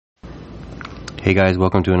Hey guys,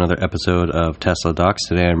 welcome to another episode of Tesla Docs.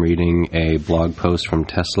 Today I'm reading a blog post from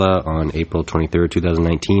Tesla on April 23rd,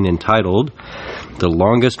 2019 entitled, "The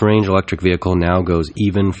Longest Range Electric Vehicle Now Goes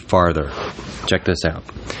Even Farther." Check this out.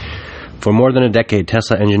 For more than a decade,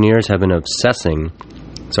 Tesla engineers have been obsessed,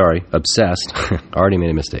 already made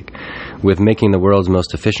a mistake, with making the world's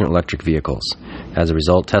most efficient electric vehicles. As a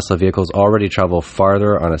result, Tesla vehicles already travel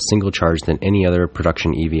farther on a single charge than any other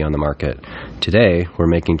production EV on the market. Today, we're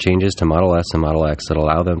making changes to Model S and Model X that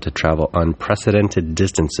allow them to travel unprecedented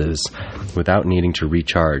distances without needing to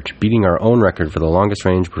recharge, beating our own record for the longest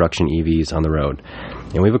range production EVs on the road.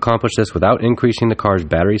 And we've accomplished this without increasing the car's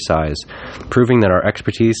battery size, proving that our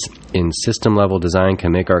expertise in system-level design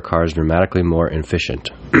can make our cars dramatically more efficient.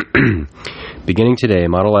 Beginning today,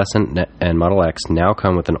 Model S and Model X now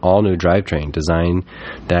come with an all-new drivetrain design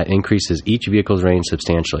that increases each vehicle's range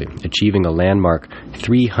substantially, achieving a landmark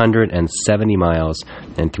 370 miles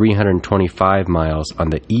and 325 miles on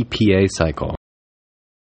the EPA cycle.